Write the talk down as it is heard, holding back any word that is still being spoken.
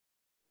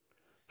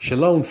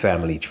Shalom,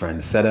 family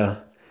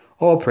trendsetter.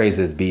 All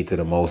praises be to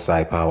the Most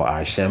High Power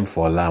Hashem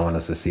for allowing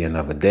us to see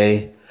another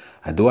day.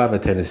 I do have a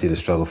tendency to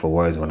struggle for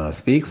words when I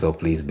speak, so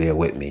please bear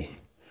with me.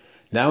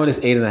 Now in this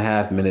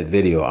 8.5-minute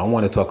video, I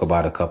want to talk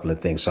about a couple of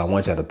things. So I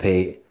want y'all to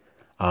pay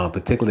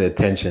particular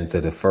attention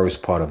to the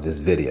first part of this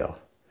video.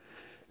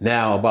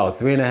 Now, about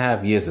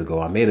 3.5 years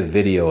ago, I made a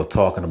video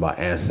talking about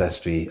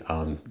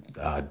Ancestry.com.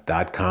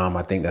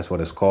 I think that's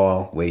what it's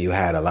called, where you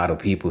had a lot of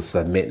people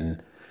submitting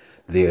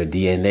their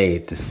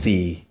DNA to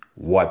see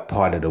what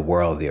part of the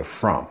world they're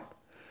from.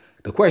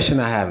 The question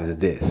I have is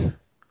this: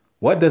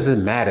 what does it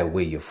matter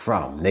where you're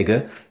from,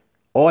 nigga?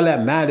 All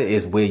that matter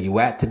is where you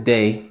at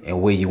today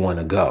and where you want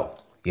to go.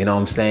 You know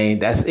what I'm saying?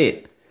 That's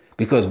it.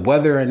 Because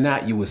whether or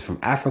not you was from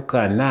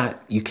Africa or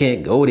not, you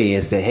can't go there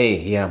and say, hey,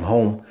 yeah, I'm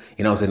home.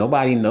 You know what I'm saying?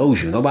 Nobody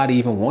knows you. Nobody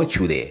even wants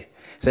you there.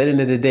 So at the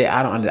end of the day,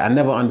 I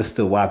never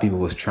understood why people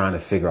was trying to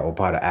figure out what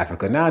part of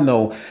Africa. Now I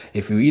know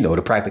if you know,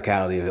 the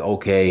practicality of it,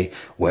 okay,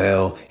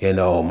 well, you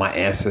know, my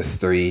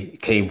ancestry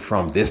came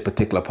from this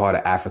particular part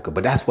of Africa,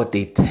 but that's what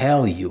they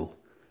tell you.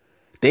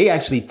 They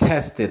actually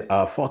tested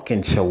a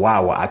fucking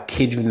Chihuahua. I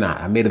kid you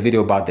not. I made a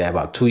video about that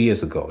about 2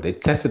 years ago. They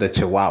tested a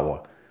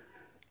Chihuahua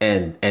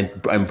and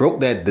broke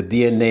the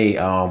DNA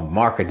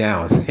marker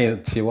down.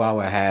 Saying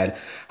Chihuahua had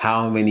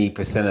how many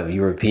percent of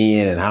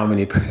European and how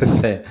many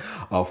percent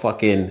of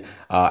fucking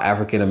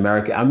African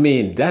American. I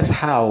mean, that's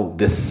how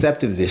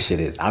deceptive this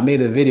shit is. I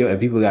made a video and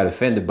people got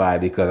offended by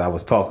it because I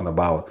was talking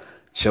about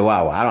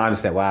Chihuahua. I don't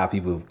understand why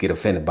people get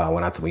offended by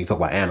when you talk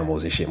about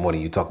animals and shit more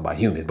than you talk about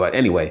humans. But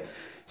anyway,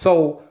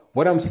 so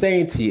what I'm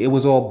saying to you, it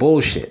was all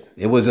bullshit.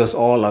 It was just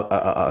all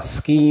a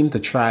scheme to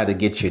try to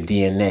get your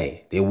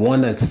DNA. They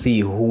want to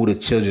see who the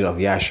children of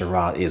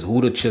Yasharal is,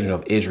 who the children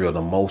of Israel,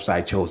 the Most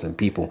High chosen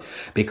people.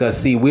 Because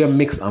see, we're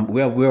mixed.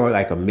 We're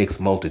like a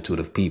mixed multitude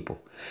of people.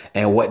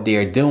 And what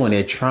they're doing,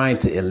 they're trying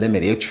to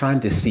eliminate. They're trying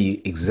to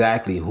see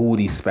exactly who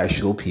these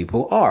special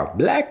people are.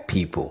 Black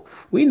people.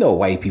 We know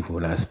white people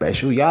are not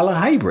special. Y'all are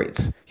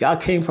hybrids. Y'all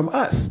came from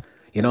us.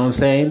 You know what I'm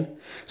saying?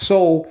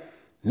 So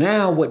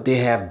now what they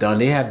have done,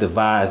 they have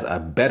devised a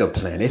better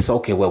plan. It's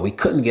okay, well, we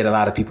couldn't get a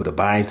lot of people to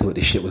buy into it.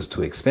 The shit was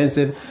too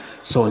expensive.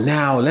 So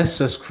now let's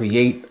just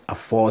create a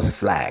false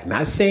flag.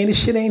 Not saying this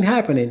shit ain't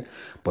happening,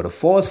 but a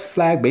false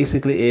flag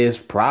basically is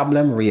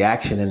problem,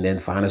 reaction, and then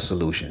find a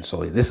solution.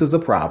 So this is the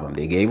problem.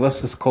 They gave us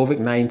this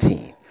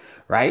COVID-19,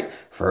 right?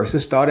 First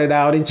it started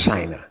out in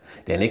China.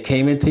 Then it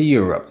came into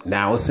Europe.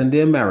 Now it's in the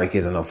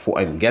Americas.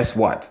 And guess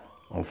what?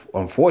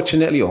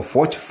 Unfortunately, or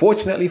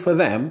fortunately for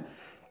them,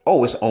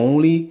 it's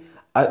only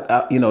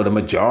the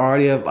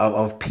majority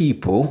of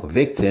people,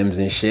 victims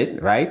and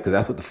shit, right? Because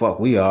that's what the fuck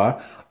we are,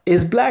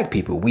 is black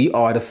people. We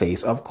are the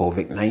face of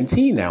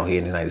COVID-19 now here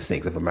in the United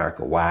States of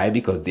America. Why?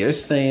 Because they're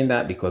saying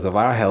that because of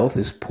our health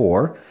is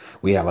poor,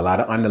 we have a lot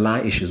of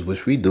underlying issues,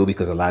 which we do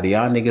because a lot of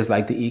y'all niggas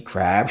like to eat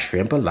crab,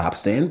 shrimp, and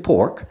lobster and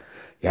pork.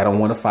 Y'all don't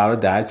want to follow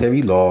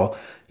dietary law.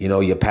 You know,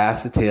 your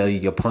pastor tell you,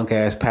 your punk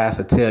ass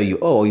pastor tell you,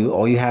 all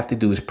you have to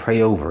do is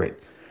pray over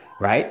it,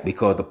 right?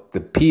 Because the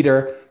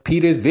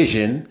Peter's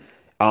vision,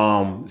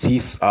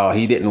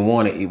 he didn't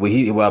want to eat.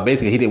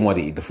 Basically he didn't want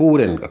to eat the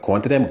food, and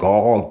according to them,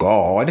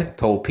 God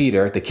told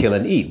Peter to kill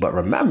and eat. But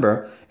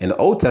remember, in the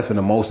Old Testament,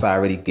 the Most High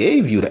already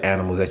gave you the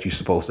animals that you're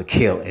supposed to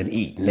kill and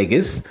eat,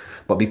 niggas.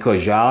 But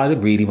because y'all the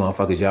greedy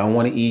motherfuckers, y'all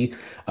want to eat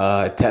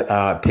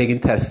pig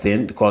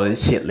intestine, call it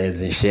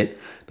chitlins and shit.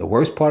 The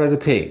worst part of the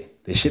pig,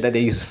 the shit that they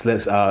used to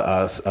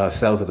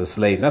sell to the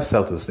slave, not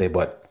sell to the slave,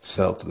 but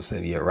sell to the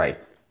slave. Yeah, right.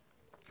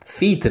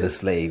 Feed to the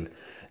slave.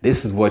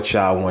 This is what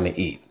y'all want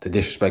to eat, to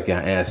disrespect your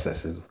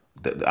ancestors.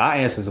 Our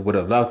ancestors would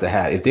have loved to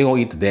have, if they don't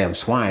eat the damn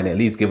swine, at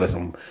least give us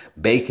some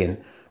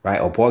bacon, right,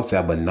 or pork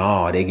chop. But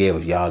no, they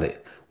gave y'all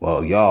it.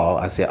 Well, y'all,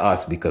 I say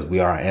us because we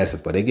are our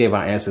ancestors, but they gave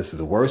our ancestors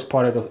the worst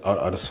part of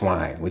the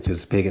swine, which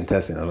is pig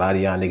intestine. A lot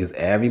of y'all niggas,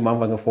 every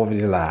motherfucking 4th of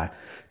July,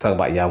 talking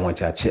about y'all want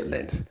y'all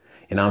chitlins.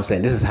 You know what I'm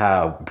saying? This is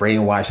how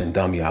brainwashed and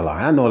dumb y'all are.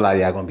 I know a lot of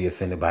y'all gonna be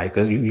offended by it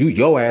because you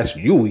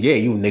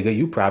nigga,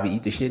 you probably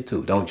eat the shit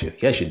too, don't you?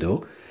 Yes, you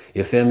do.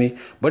 You feel me?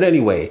 But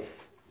anyway,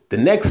 the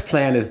next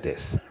plan is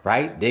this,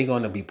 right? They're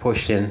going to be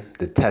pushing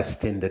the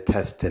testing.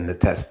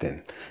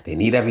 They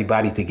need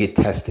everybody to get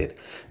tested.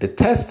 The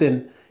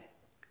testing,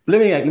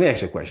 let me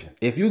ask you a question.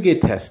 If you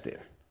get tested,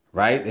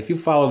 right? If you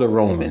follow the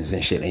Romans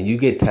and shit and you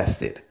get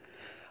tested,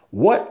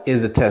 what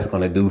is the test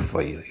going to do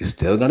for you? You're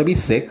still going to be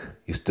sick.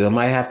 You still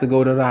might have to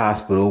go to the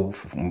hospital,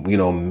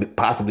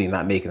 possibly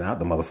not making out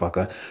the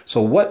motherfucker.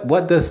 So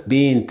what does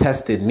being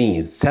tested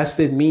mean?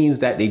 Tested means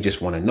that they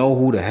just want to know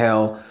who the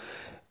hell.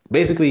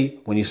 Basically,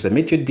 when you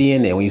submit your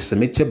DNA, when you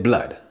submit your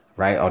blood,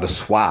 right, or the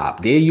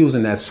swab, they're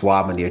using that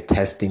swab and they're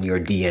testing your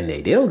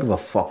DNA. They don't give a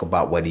fuck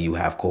about whether you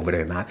have COVID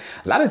or not.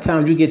 A lot of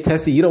times you get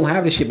tested, you don't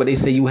have the shit, but they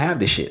say you have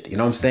the shit. You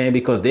know what I'm saying?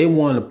 Because they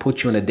want to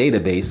put you in a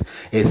database,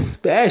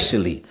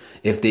 especially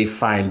if they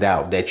find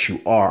out that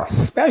you are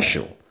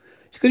special.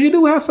 Because you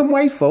do have some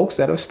white folks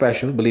that are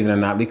special, believe it or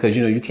not, because,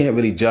 you can't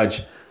really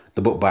judge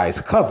the book by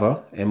its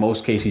cover. In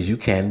most cases you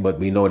can, but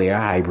we know they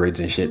are hybrids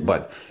and shit.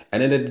 But at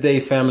the end of the day,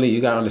 family,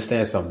 you got to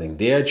understand something.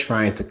 They're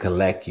trying to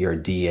collect your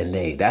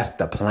DNA. That's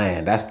the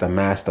plan. That's the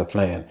master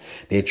plan.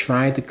 They're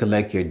trying to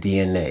collect your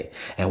DNA.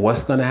 And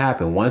what's going to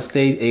happen once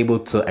they're able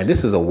to, and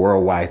this is a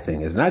worldwide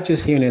thing. It's not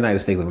just here in the United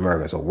States of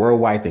America. It's a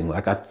worldwide thing.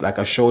 Like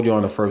I showed you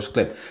on the first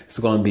clip, it's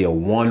going to be a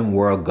one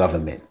world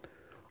government,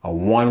 a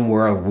one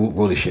world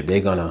rulership.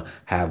 They're going to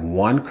have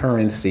one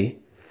currency.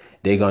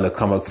 They're going to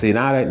come up. See,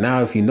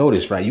 now, if you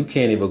notice, right, you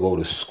can't even go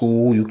to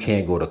school. You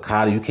can't go to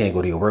college. You can't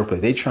go to your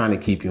workplace. They're trying to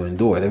keep you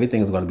indoors.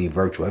 Everything is going to be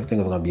virtual. Everything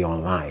is going to be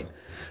online.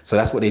 So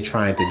that's what they're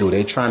trying to do.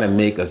 They're trying to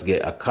make us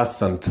get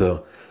accustomed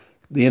to,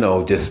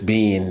 just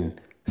being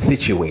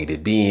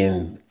situated,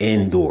 being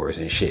indoors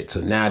and shit.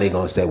 So now they're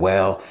going to say,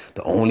 well,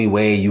 the only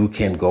way you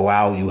can go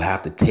out, you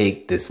have to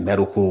take this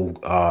medical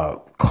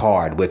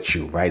card with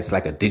you, right? It's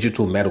like a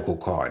digital medical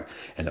card.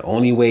 And the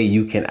only way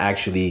you can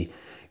actually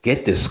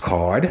get this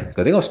card, because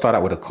they're going to start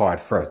out with a card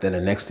first. Then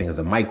the next thing is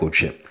a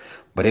microchip.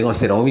 But they're going to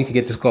say, the only way you can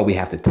get this card, we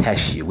have to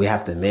test you. We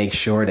have to make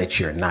sure that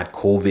you're not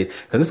COVID,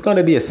 because it's going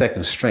to be a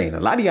second strain. A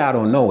lot of y'all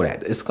don't know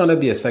that. It's going to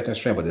be a second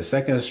strain, but the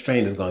second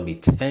strain is going to be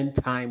 10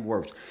 times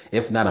worse,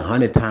 if not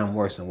 100 times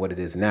worse than what it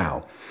is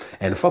now.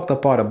 And the fucked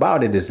up part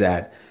about it is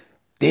that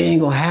they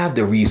ain't going to have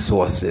the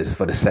resources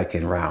for the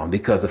second round,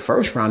 because the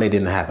first round, they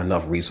didn't have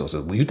enough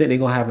resources. You think they're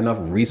going to have enough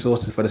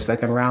resources for the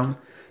second round?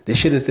 This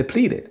shit is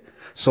depleted.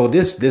 So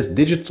this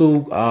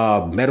digital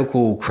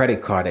medical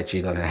credit card that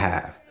you're going to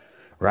have,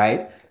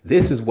 right?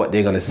 This is what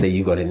they're going to say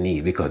you're going to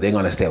need, because they're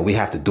going to say we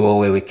have to do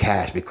away with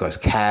cash because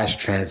cash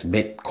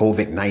transmit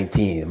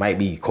COVID-19. It might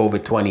be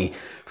COVID-20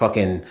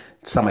 fucking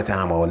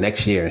summertime or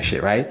next year and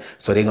shit, right?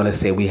 So they're going to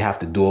say we have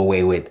to do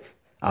away with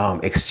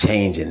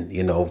exchanging,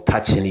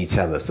 touching each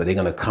other. So they're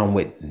going to come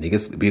with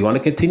niggas. We're going to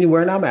continue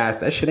wearing our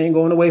masks. That shit ain't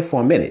going away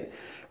for a minute.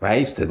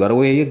 Right? Still got to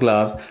wear your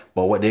gloves.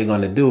 But what they're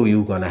going to do,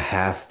 you're going to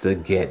have to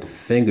get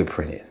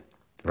fingerprinted.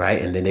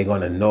 Right? And then they're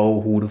going to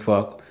know who the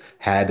fuck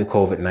had the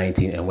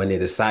COVID-19. And when they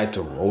decide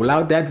to roll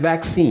out that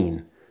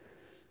vaccine,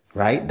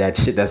 right? That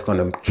shit that's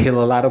going to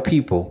kill a lot of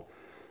people.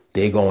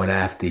 They're going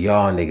after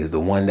y'all niggas, the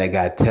one that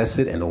got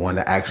tested and the one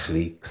that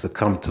actually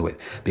succumbed to it.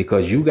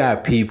 Because you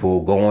got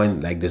people going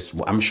like this.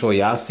 I'm sure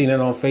y'all seen it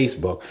on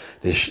Facebook.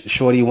 This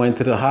shorty went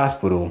to the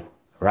hospital,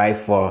 right?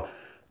 For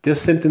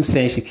just symptoms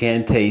saying she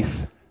can't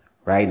taste.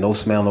 Right? No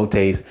smell, no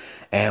taste.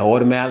 And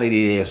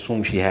automatically they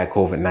assume she had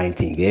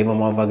COVID-19. Gave a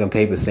motherfucking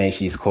paper saying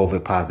she's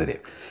COVID positive.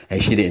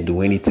 And she didn't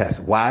do any tests.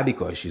 Why?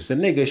 Because she's a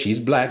nigga. She's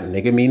black.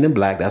 Nigga meaning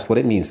black. That's what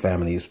it means,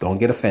 families. Don't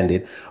get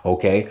offended.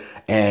 Okay?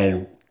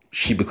 And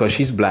because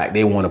she's black,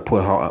 they want to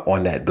put her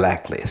on that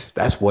blacklist.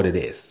 That's what it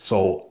is.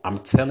 So I'm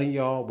telling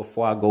y'all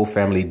before I go,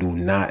 family, do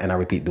not, and I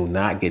repeat, do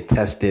not get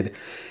tested.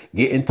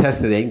 Getting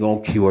tested ain't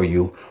going to cure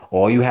you.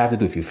 All you have to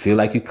do, if you feel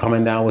like you're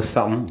coming down with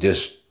something,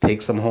 just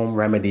take some home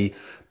remedy.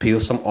 Peel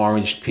some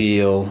orange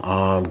peel,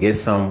 get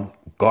some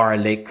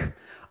garlic,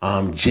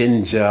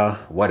 ginger,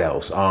 what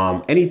else?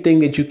 Anything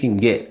that you can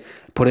get.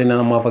 Put it in a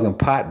motherfucking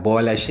pot,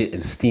 boil that shit,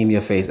 and steam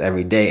your face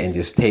every day, and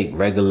just take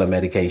regular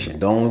medication.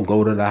 Don't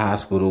go to the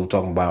hospital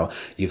talking about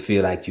you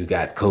feel like you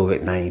got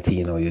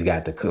COVID-19 or you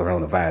got the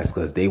coronavirus,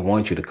 because they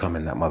want you to come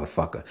in that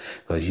motherfucker,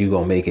 because you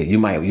gonna make it. You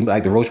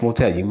like the Roach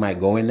Motel, you might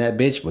go in that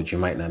bitch, but you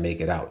might not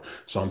make it out.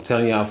 So I'm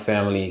telling y'all,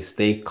 family,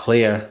 stay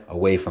clear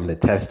away from the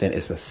testing.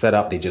 It's a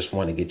setup. They just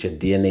want to get your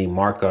DNA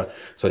marker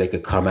so they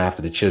could come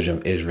after the children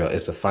of Israel.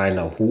 It's to find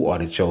out who are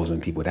the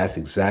chosen people. That's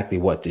exactly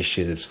what this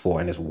shit is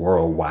for, and it's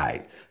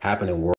worldwide. Happening worldwide.